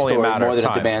 supply it's only story, a matter more of than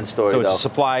time. A demand story, so it's though.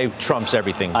 Supply trumps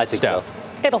everything. I think Steph. so.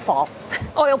 It'll fall.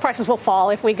 Oil prices will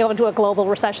fall if we go into a global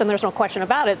recession. There's no question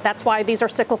about it. That's why these are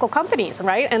cyclical companies,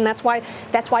 right? And that's why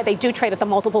they do trade at the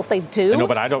multiples they do. No,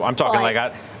 but I'm talking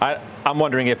I'm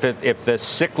wondering if the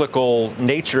cyclical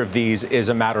nature of these is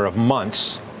a matter of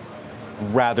months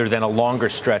rather than a longer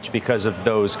stretch because of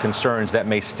those concerns that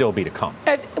may still be to come.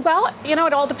 Well, it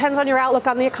all depends on your outlook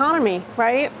on the economy,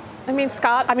 right? I mean,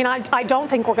 Scott, I don't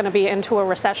think we're going to be into a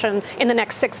recession in the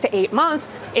next 6 to 8 months.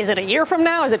 Is it a year from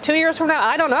now? Is it 2 years from now?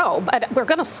 I don't know. But we're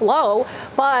going to slow.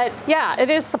 But, yeah,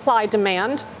 it is supply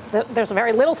demand. There's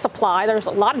very little supply. There's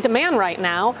a lot of demand right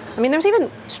now. I mean, there's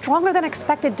even stronger than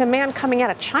expected demand coming out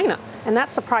of China. And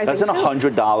that's surprising, Doesn't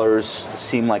 $100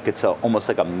 seem like it's almost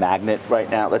like a magnet right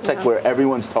now? That's like where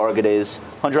everyone's target is,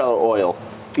 $100 oil.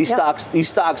 These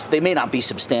stocks, they may not be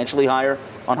substantially higher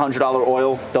on $100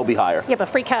 oil. They'll be higher. Yeah, but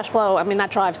free cash flow, that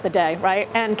drives the day, right?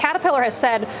 And Caterpillar has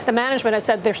said, the management has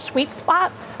said their sweet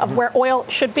spot of where oil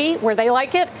should be, where they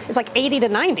like it, is like 80 to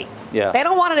 90. Yeah. They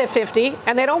don't want it at 50,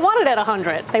 and they don't want it at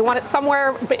 100. They want it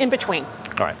somewhere in between.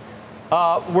 All right.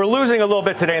 We're losing a little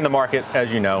bit today in the market,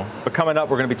 as you know. But coming up,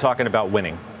 we're going to be talking about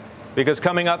winning. Because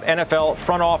coming up, NFL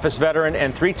front office veteran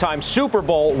and 3-time Super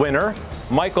Bowl winner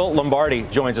Michael Lombardi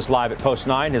joins us live at Post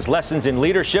 9. His lessons in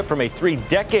leadership from a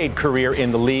 3-decade career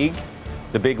in the league,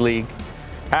 the big league.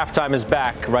 Halftime is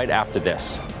back right after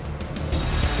this.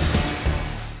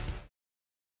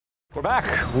 We're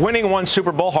back. Winning one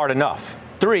Super Bowl hard enough.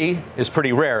 3 is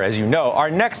pretty rare, as you know.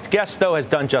 Our next guest, though, has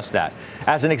done just that.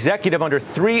 As an executive under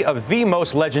 3 of the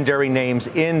most legendary names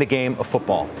in the game of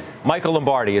football. Michael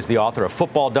Lombardi is the author of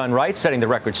Football Done Right, setting the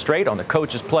record straight on the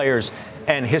coaches, players,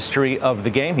 and history of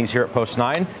the game. He's here at Post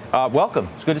 9. Welcome.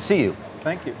 It's good to see you.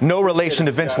 Thank you. No relation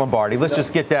to Vince Lombardi. Let's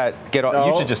just get off. No.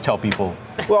 You should just tell people.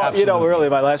 Well, Absolutely. Really,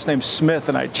 my last name's Smith,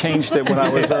 and I changed it when I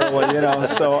was early,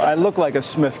 so I look like a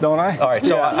Smith, don't I? All right,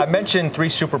 so I mentioned 3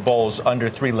 Super Bowls under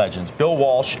 3 legends, Bill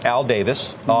Walsh, Al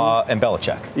Davis, and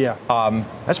Belichick. Yeah.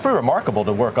 That's pretty remarkable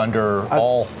to work under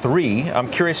all 3.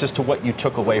 I'm curious as to what you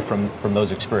took away from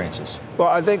those experiences. Well,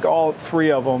 I think all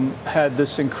 3 of them had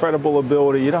this incredible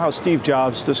ability. You know how Steve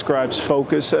Jobs describes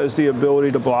focus as the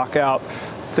ability to block out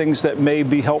things that may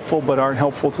be helpful but aren't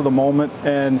helpful to the moment,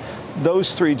 and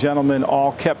those 3 gentlemen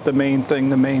all kept the main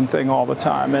thing all the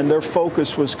time, and their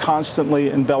focus was constantly,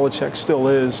 and Belichick still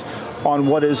is, on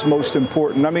what is most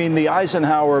important. I mean, the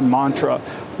Eisenhower mantra,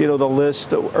 the list,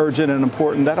 the urgent and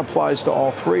important, that applies to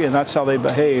all 3, and that's how they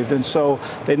behaved, and so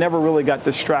they never really got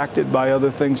distracted by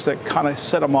other things that kind of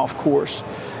set them off course.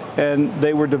 And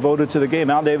they were devoted to the game.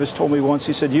 Al Davis told me once,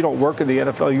 he said, you don't work in the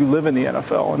NFL, you live in the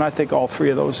NFL. And I think all 3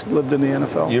 of those lived in the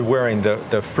NFL. You're wearing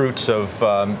the fruits of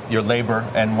your labor,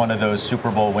 and one of those Super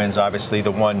Bowl wins, obviously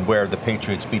the one where the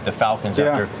Patriots beat the Falcons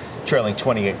after trailing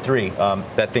 28-3.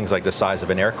 That thing's like the size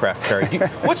of an aircraft carrier.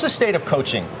 What's the state of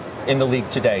coaching in the league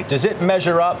today? Does it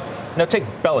measure up? Now, take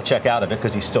Belichick out of it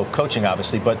because he's still coaching,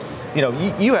 obviously, but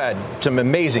you had some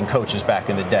amazing coaches back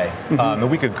in the day,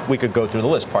 and we could go through the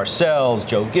list: Parcells,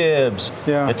 Joe Gibbs,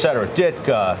 et cetera,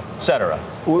 Ditka, et cetera.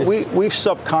 We've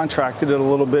subcontracted it a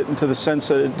little bit into the sense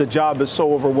that the job is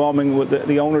so overwhelming.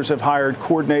 The owners have hired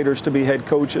coordinators to be head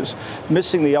coaches,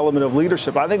 missing the element of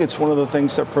leadership. I think it's one of the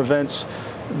things that prevents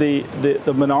the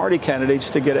minority candidates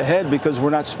to get ahead, because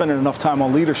we're not spending enough time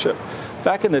on leadership.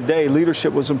 Back in the day,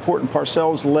 leadership was important.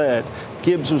 Parcells led.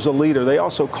 Gibbs was a leader. They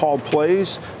also called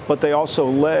plays, but they also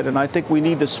led. And I think we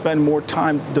need to spend more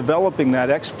time developing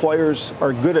that. Ex-players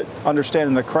are good at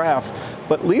understanding the craft,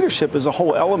 but leadership is a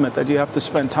whole element that you have to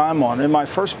spend time on. In my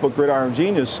first book, Gridiron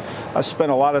Genius, I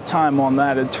spent a lot of time on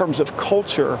that in terms of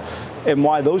culture and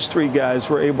why those 3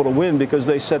 guys were able to win, because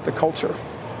they set the culture.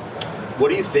 What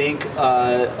do you think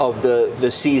of the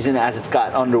season as it's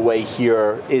got underway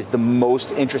here is the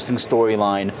most interesting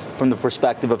storyline from the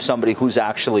perspective of somebody who's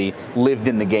actually lived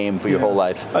in the game for your whole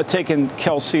life? Taking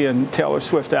Kelsey and Taylor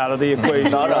Swift out of the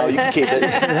equation. No, you can keep it.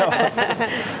 There's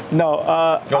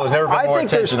never been more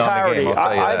attention on the game, I'll tell you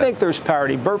that. I think there's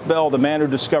parity. Burt Bell, the man who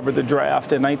discovered the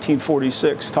draft in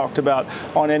 1946, talked about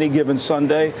on any given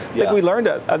Sunday. I think we learned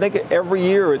that. I think every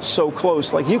year it's so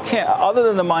close. Like, you can't, other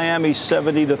than the Miami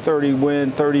 70-30 win,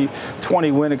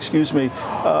 30-20 win,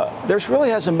 there's really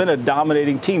hasn't been a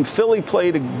dominating team. Philly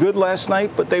played good last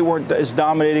night, but they weren't as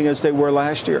dominating as they were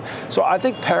last year. So I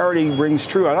think parity rings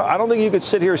true. I don't think you could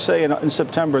sit here and say in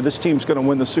September this team's going to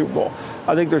win the Super Bowl.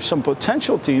 I think there's some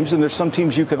potential teams, and there's some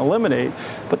teams you can eliminate,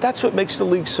 but that's what makes the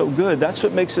league so good. That's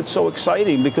what makes it so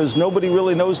exciting, because nobody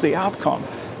really knows the outcome.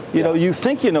 You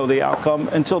think you know the outcome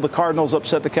until the Cardinals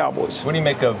upset the Cowboys. What do you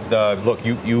make of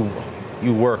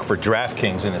you work for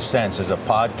DraftKings in a sense as a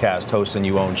podcast host, and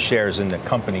you own shares in the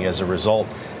company as a result.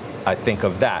 I think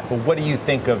of that. But what do you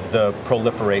think of the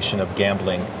proliferation of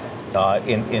gambling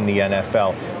in the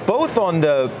NFL, both on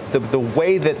the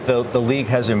way that the league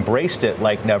has embraced it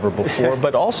like never before,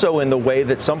 but also in the way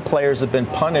that some players have been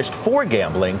punished for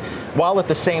gambling, while at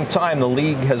the same time the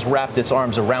league has wrapped its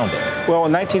arms around it? Well,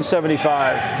 in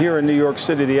 1975, here in New York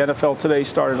City, the NFL Today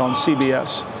started on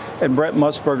CBS. And Brent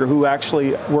Musburger, who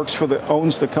actually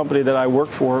owns the company that I work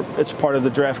for, it's part of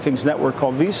the DraftKings network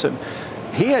called VSiN,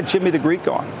 he had Jimmy the Greek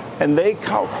on. And they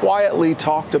quietly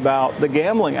talked about the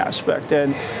gambling aspect.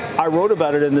 And I wrote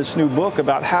about it in this new book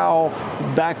about how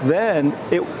back then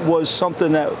it was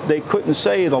something that they couldn't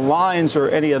say the lines or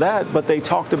any of that, but they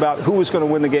talked about who was going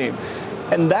to win the game.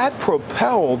 And that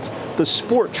propelled the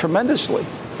sport tremendously.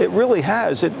 It really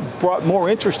has. It brought more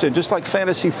interest in, just like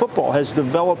fantasy football has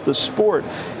developed the sport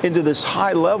into this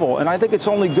high level. And I think it's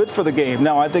only good for the game.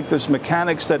 Now, I think there's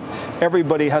mechanics that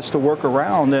everybody has to work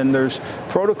around, and there's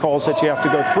protocols that you have to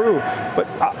go through. But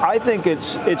I think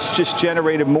it's just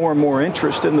generated more and more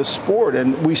interest in the sport.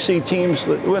 And we see teams,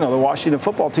 the Washington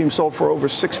football team sold for over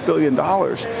 $6 billion.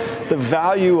 The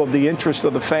value of the interest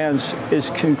of the fans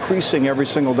is increasing every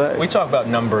single day. We talk about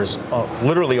numbers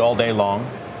literally all day long.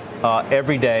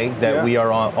 Every day that we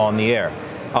are on the air.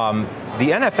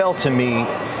 The NFL, to me,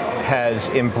 has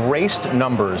embraced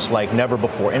numbers like never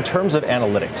before in terms of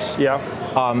analytics.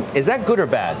 Is that good or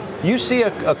bad? You see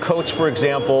a coach, for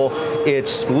example,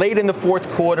 it's late in the fourth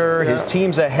quarter, his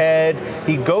team's ahead,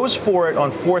 he goes for it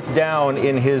on fourth down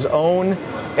in his own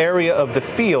area of the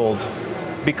field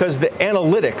because the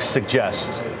analytics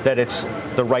suggest that it's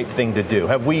the right thing to do.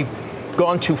 Have we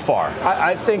gone too far?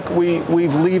 I think we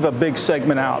leave a big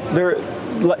segment out.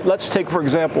 Let's take, for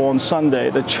example, on Sunday,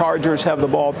 the Chargers have the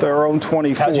ball at their own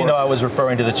 24. How'd you know I was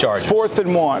referring to the Chargers? 4th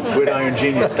and 1. Gridiron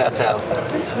genius, that's how.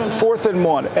 4th and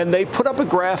 1. And they put up a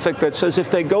graphic that says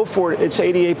if they go for it, it's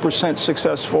 88%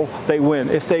 successful, they win.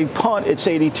 If they punt, it's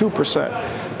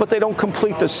 82%. But they don't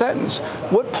complete the sentence.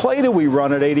 What play do we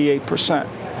run at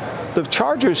 88%? The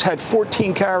Chargers had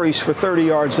 14 carries for 30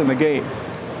 yards in the game.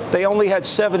 They only had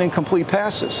 7 incomplete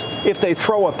passes. If they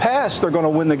throw a pass, they're going to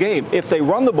win the game. If they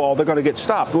run the ball, they're going to get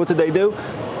stopped. What did they do?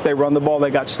 They run the ball,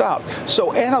 they got stopped.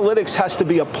 So analytics has to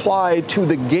be applied to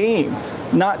the game,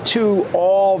 not to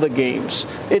all the games.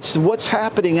 It's what's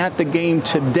happening at the game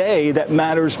today that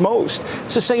matters most.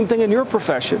 It's the same thing in your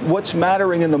profession. What's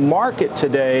mattering in the market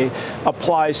today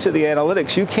applies to the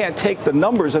analytics. You can't take the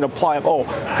numbers and apply them,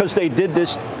 because they did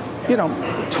this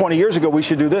 20 years ago, we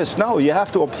should do this. No, you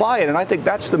have to apply it. And I think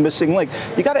that's the missing link.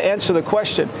 You got to answer the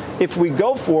question. If we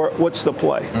go for it, what's the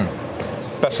play?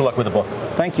 Best of luck with the book.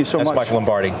 Thank you so much. That's Michael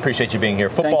Lombardi. Appreciate you being here.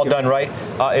 Football Done Right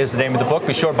is the name of the book.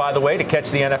 Be sure, by the way, to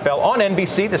catch the NFL on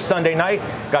NBC this Sunday night.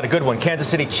 Got a good one. Kansas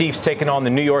City Chiefs taking on the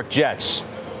New York Jets.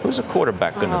 Who's the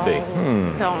quarterback going to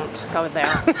be? Don't go there.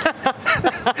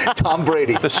 Tom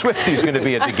Brady. The Swifty's going to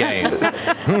be at the game.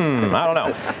 I don't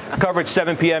know. Coverage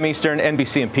 7 p.m. Eastern,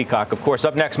 NBC and Peacock, of course.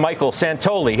 Up next, Michael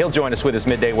Santoli. He'll join us with his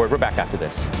midday word. We're back after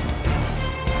this.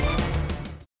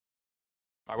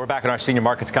 All right, we're back, and our senior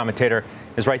markets commentator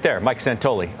is right there, Mike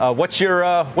Santoli. What's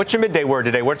your midday word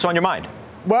today? What's on your mind?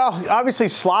 Well, obviously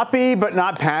sloppy, but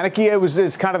not panicky.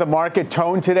 It's kind of the market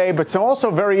tone today, but some also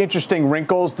very interesting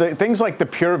wrinkles. Things like the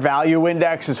Pure Value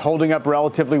Index is holding up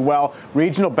relatively well.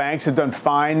 Regional banks have done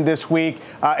fine this week.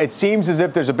 It seems as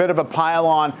if there's a bit of a pile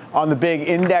on the big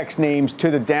index names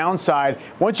to the downside.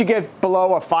 Once you get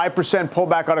below a 5%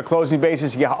 pullback on a closing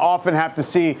basis, you often have to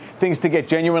see things to get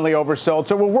genuinely oversold.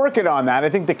 So we're working on that. I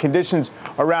think the conditions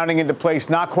are rounding into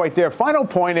place, not quite there. Final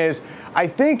point is, I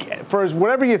think for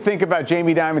whatever you think about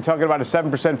Jamie Dimon talking about a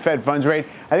 7% Fed funds rate,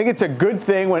 I think it's a good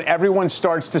thing when everyone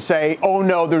starts to say, oh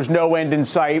no, there's no end in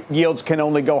sight. Yields can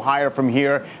only go higher from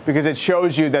here, because it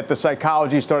shows you that the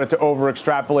psychology started to over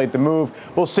extrapolate the move.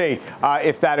 We'll see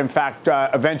if that in fact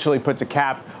eventually puts a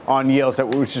cap on yields,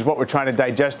 which is what we're trying to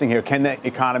digesting here. Can the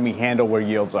economy handle where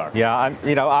yields are? Yeah,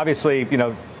 obviously,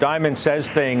 Dimon says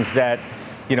things that,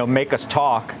 make us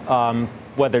talk.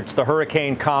 Whether it's the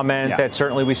hurricane comment that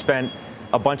certainly we spent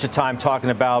a bunch of time talking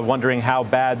about, wondering how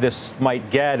bad this might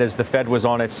get as the Fed was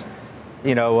on its,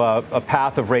 a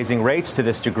path of raising rates to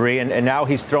this degree. And now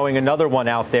he's throwing another one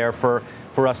out there for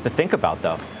us to think about,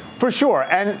 though. For sure.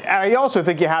 And I also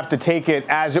think you have to take it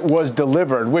as it was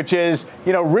delivered, which is,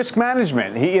 risk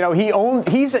management. He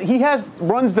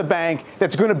runs the bank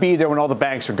that's going to be there when all the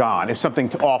banks are gone if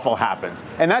something awful happens.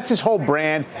 And that's his whole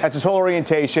brand. That's his whole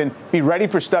orientation. Be ready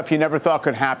for stuff you never thought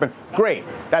could happen. Great.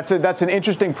 That's an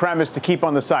interesting premise to keep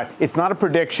on the side. It's not a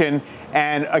prediction.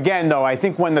 And again, though, I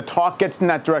think when the talk gets in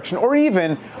that direction, or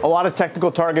even a lot of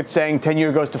technical targets saying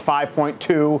 10-year goes to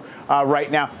 5.2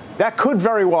 right now, That could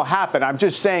very well happen. I'm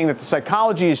just saying that the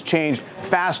psychology has changed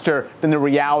faster than the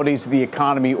realities of the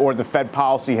economy or the Fed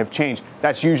policy have changed.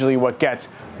 That's usually what gets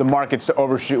the markets to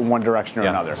overshoot in one direction or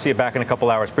another. See you back in a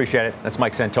couple hours. Appreciate it. That's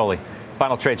Mike Santoli.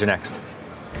 Final trades are next.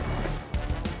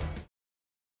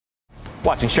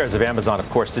 Watching shares of Amazon, of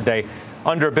course, today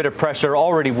under a bit of pressure.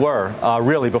 Already were,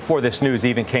 really, before this news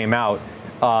even came out,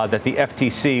 that the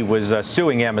FTC was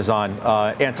suing Amazon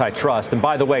antitrust. And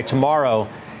by the way, tomorrow,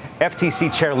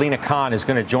 FTC Chair Lina Khan is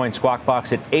going to join Squawk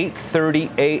Box at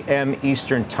 8:30 a.m.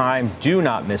 Eastern Time. Do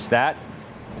not miss that.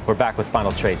 We're back with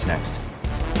final trades next.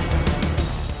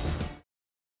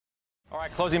 All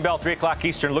right, closing bell, 3 o'clock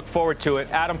Eastern. Look forward to it.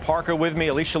 Adam Parker with me,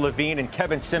 Alicia Levine, and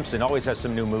Kevin Simpson always has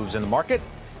some new moves in the market.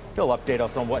 He'll update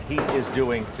us on what he is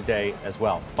doing today as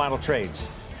well. Final trades.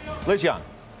 Liz Young,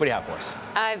 what do you have for us?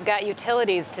 I've got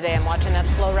utilities today. I'm watching that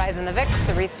slow rise in the VIX,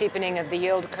 the re-steepening of the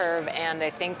yield curve, and I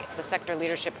think the sector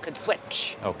leadership could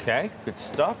switch. Okay, good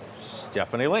stuff.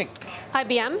 Stephanie Link.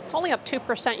 IBM, it's only up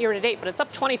 2% year to date, but it's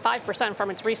up 25% from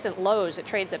its recent lows. It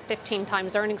trades at 15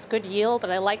 times earnings, good yield,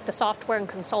 and I like the software and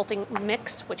consulting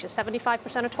mix, which is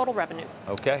 75% of total revenue.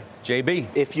 Okay, JB.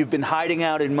 If you've been hiding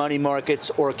out in money markets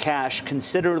or cash,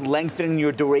 consider lengthening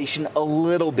your duration a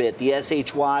little bit. The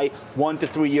SHY 1 to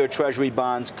 3 year Treasury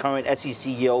bonds current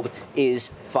SEC yield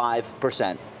is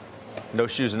 5%. No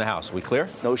shoes in the house. We clear?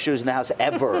 No shoes in the house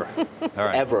ever. All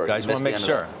right. Ever. Guys, want to make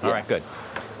sure. Yeah. All right, good.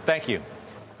 Thank you.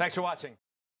 Thanks for watching.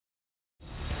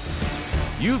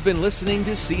 You've been listening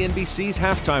to CNBC's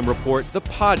Halftime Report, the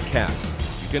podcast.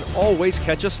 You can always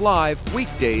catch us live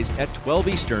weekdays at 12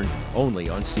 Eastern, only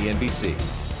on CNBC.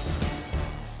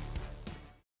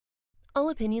 All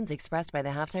opinions expressed by the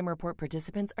Halftime Report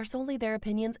participants are solely their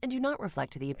opinions and do not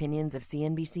reflect the opinions of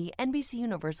CNBC, NBC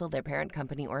Universal, their parent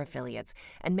company, or affiliates,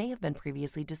 and may have been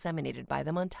previously disseminated by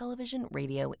them on television,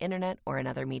 radio, internet, or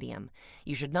another medium.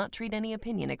 You should not treat any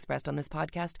opinion expressed on this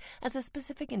podcast as a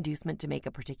specific inducement to make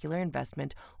a particular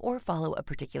investment or follow a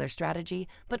particular strategy,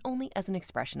 but only as an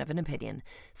expression of an opinion.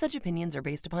 Such opinions are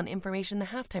based upon information the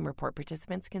Halftime Report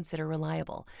participants consider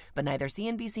reliable, but neither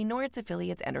CNBC nor its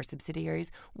affiliates and or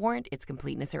subsidiaries warrant its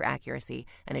completeness or accuracy,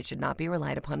 and it should not be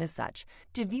relied upon as such.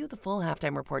 To view the full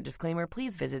Halftime Report disclaimer,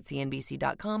 please visit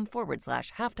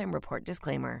cnbc.com/halftime report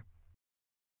disclaimer.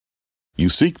 You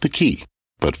seek the key,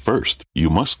 but first,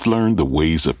 you must learn the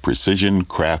ways of precision,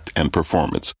 craft, and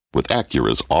performance with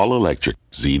Acura's all-electric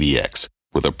ZDX.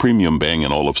 With a premium Bang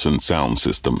 & Olufsen sound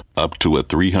system up to a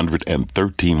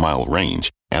 313-mile range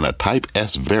and a Type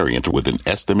S variant with an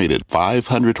estimated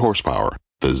 500 horsepower,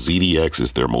 the ZDX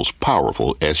is their most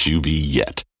powerful SUV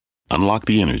yet. Unlock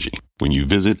the energy when you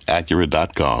visit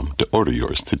Acura.com to order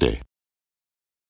yours today.